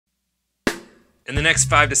In the next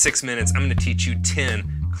 5 to 6 minutes, I'm going to teach you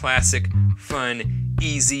 10 classic, fun,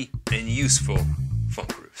 easy, and useful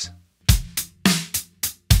funk grooves.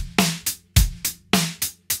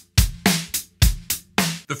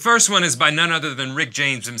 The first one is by none other than Rick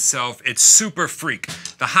James himself. It's Super Freak.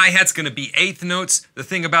 The hi-hat's going to be eighth notes. The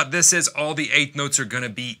thing about this is all the eighth notes are going to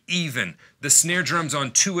be even. The snare drum's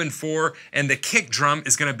on 2 and 4, and the kick drum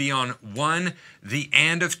is going to be on 1, the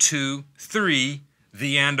and of 2, 3,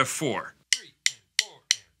 the and of 4.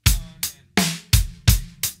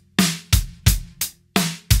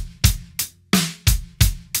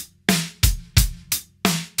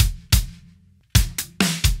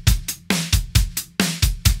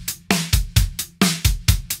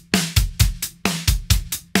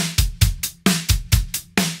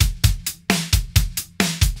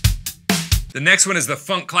 The next one is the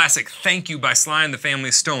funk classic Thank You by Sly and the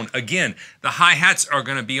Family Stone. Again, the hi-hats are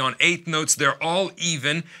going to be on eighth notes. They're all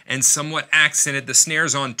even and somewhat accented. The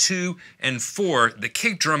snare's on 2 and 4. The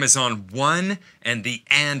kick drum is on 1 and the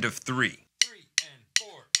and of 3.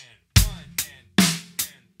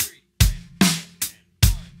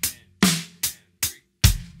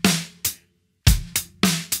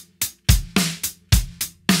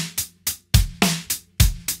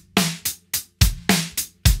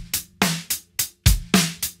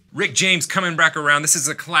 Rick James coming back around. This is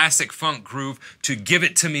a classic funk groove to Give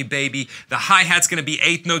It To Me Baby. The hi-hat's going to be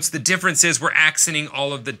eighth notes. The difference is we're accenting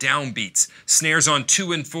all of the downbeats. Snares on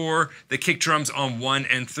 2 and 4. The kick drum's on 1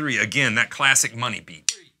 and 3. Again, that classic money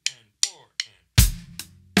beat.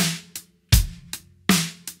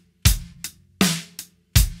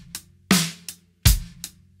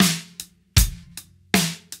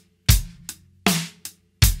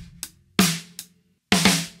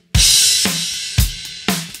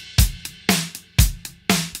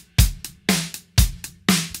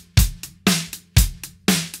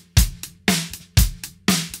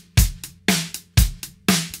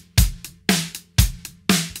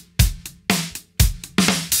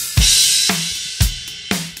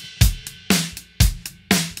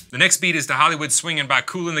 The next beat is the Hollywood Swingin' by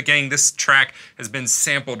Kool and the Gang. This track has been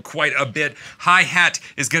sampled quite a bit. Hi-hat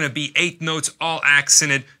is going to be eighth notes, all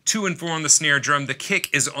accented, 2 and 4 on the snare drum. The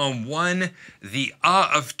kick is on 1, the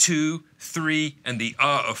of 2, 3, and the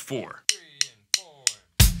of 4.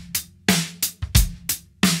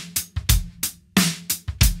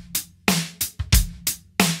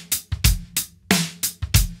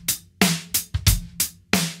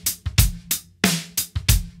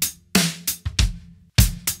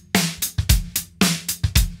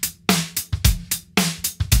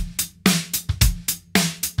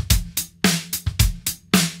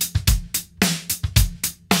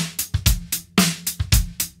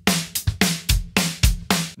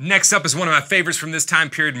 Next up is one of my favorites from this time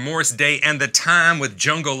period, Morris Day and the Time with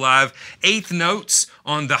Jungle Live. Eighth notes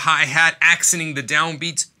on the hi-hat, accenting the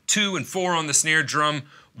downbeats, 2 and 4 on the snare drum,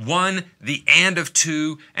 1, the and of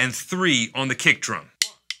 2, and 3 on the kick drum.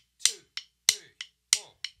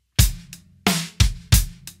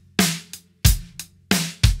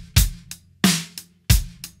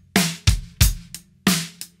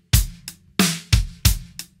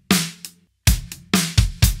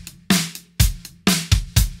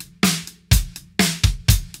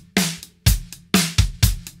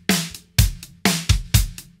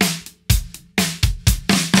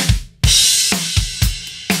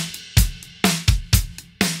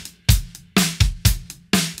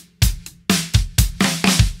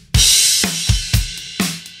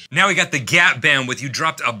 Now we got the Gap Band with You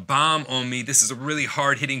Dropped a Bomb on Me. This is a really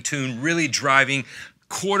hard-hitting tune, really driving.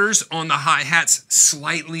 Quarters on the hi-hats,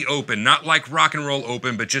 slightly open. Not like rock and roll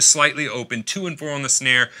open, but just slightly open. 2 and 4 on the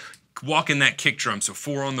snare. Walking that kick drum, so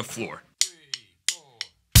 4 on the floor.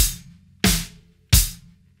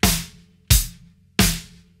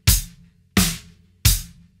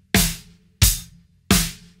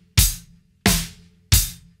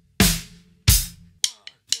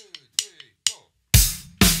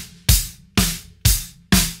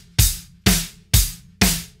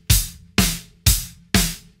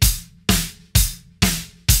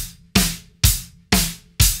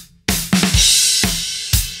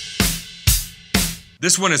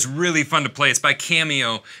 This one is really fun to play. It's by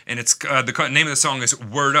Cameo, and it's the name of the song is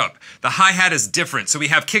Word Up. The hi-hat is different. So we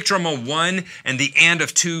have kick drum on 1 and the and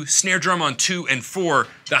of 2, snare drum on 2 and 4.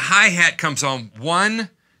 The hi-hat comes on 1,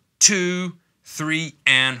 2, 3,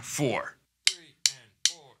 and 4.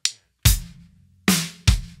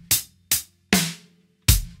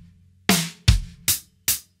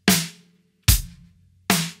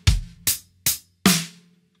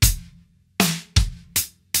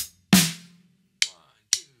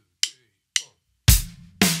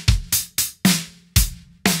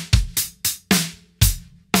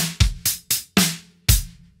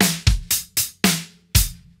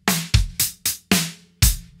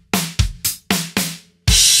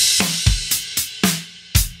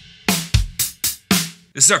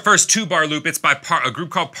 This is our first 2-bar loop. It's by a group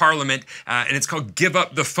called Parliament, and it's called Give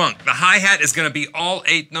Up the Funk. The hi-hat is going to be all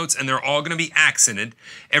 8 notes, and they're all going to be accented.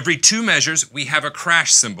 Every 2 measures, we have a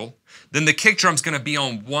crash cymbal. Then the kick drum's going to be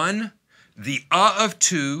on 1, the of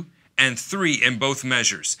 2, and 3 in both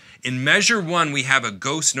measures. In measure 1, we have a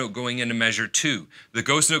ghost note going into measure 2. The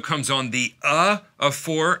ghost note comes on the of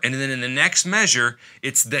 4, and then in the next measure,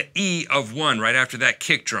 it's the E of 1 right after that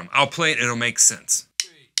kick drum. I'll play it, it'll make sense.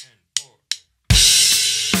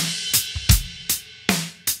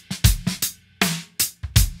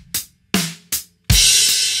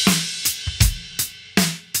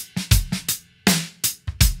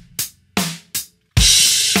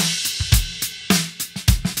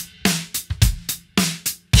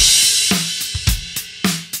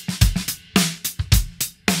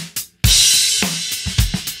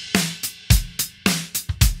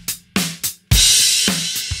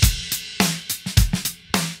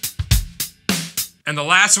 And the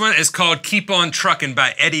last one is called Keep On Truckin'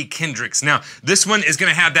 by Eddie Kendricks. Now, this one is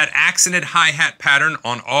gonna have that accented hi-hat pattern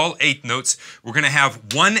on all 8 notes. We're gonna have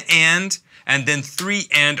 1 and then 3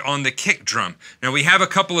 and on the kick drum. Now we have a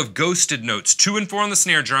couple of ghosted notes, 2 and 4 on the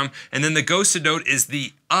snare drum, and then the ghosted note is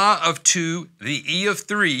the of 2, the E of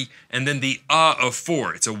 3, and then the of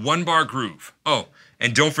 4. It's a 1-bar groove. Oh,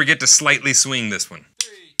 and don't forget to slightly swing this one.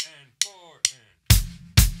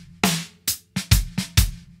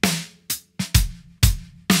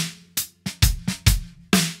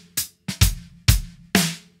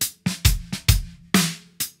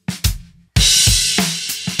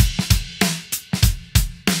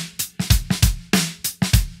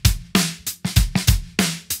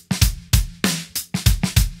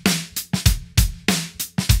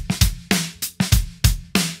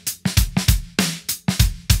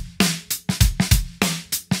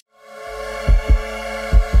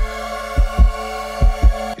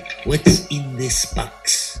 What's in this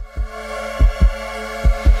box?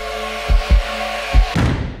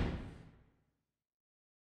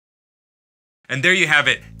 And there you have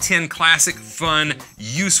it, 10 classic, fun,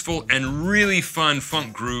 useful, and really fun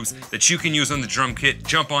funk grooves that you can use on the drum kit.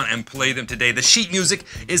 Jump on and play them today. The sheet music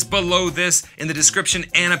is below this in the description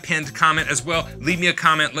and a pinned comment as well. Leave me a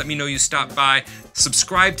comment, let me know you stopped by.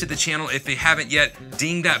 Subscribe to the channel if you haven't yet.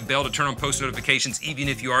 Ding that bell to turn on post notifications even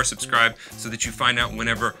if you are subscribed so that you find out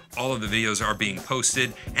whenever all of the videos are being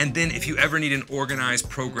posted. And then if you ever need an organized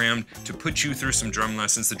program to put you through some drum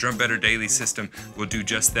lessons, the Drum Better Daily system will do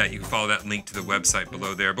just that. You can follow that link to the website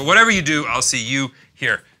below there. But whatever you do, I'll see you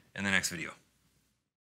here in the next video.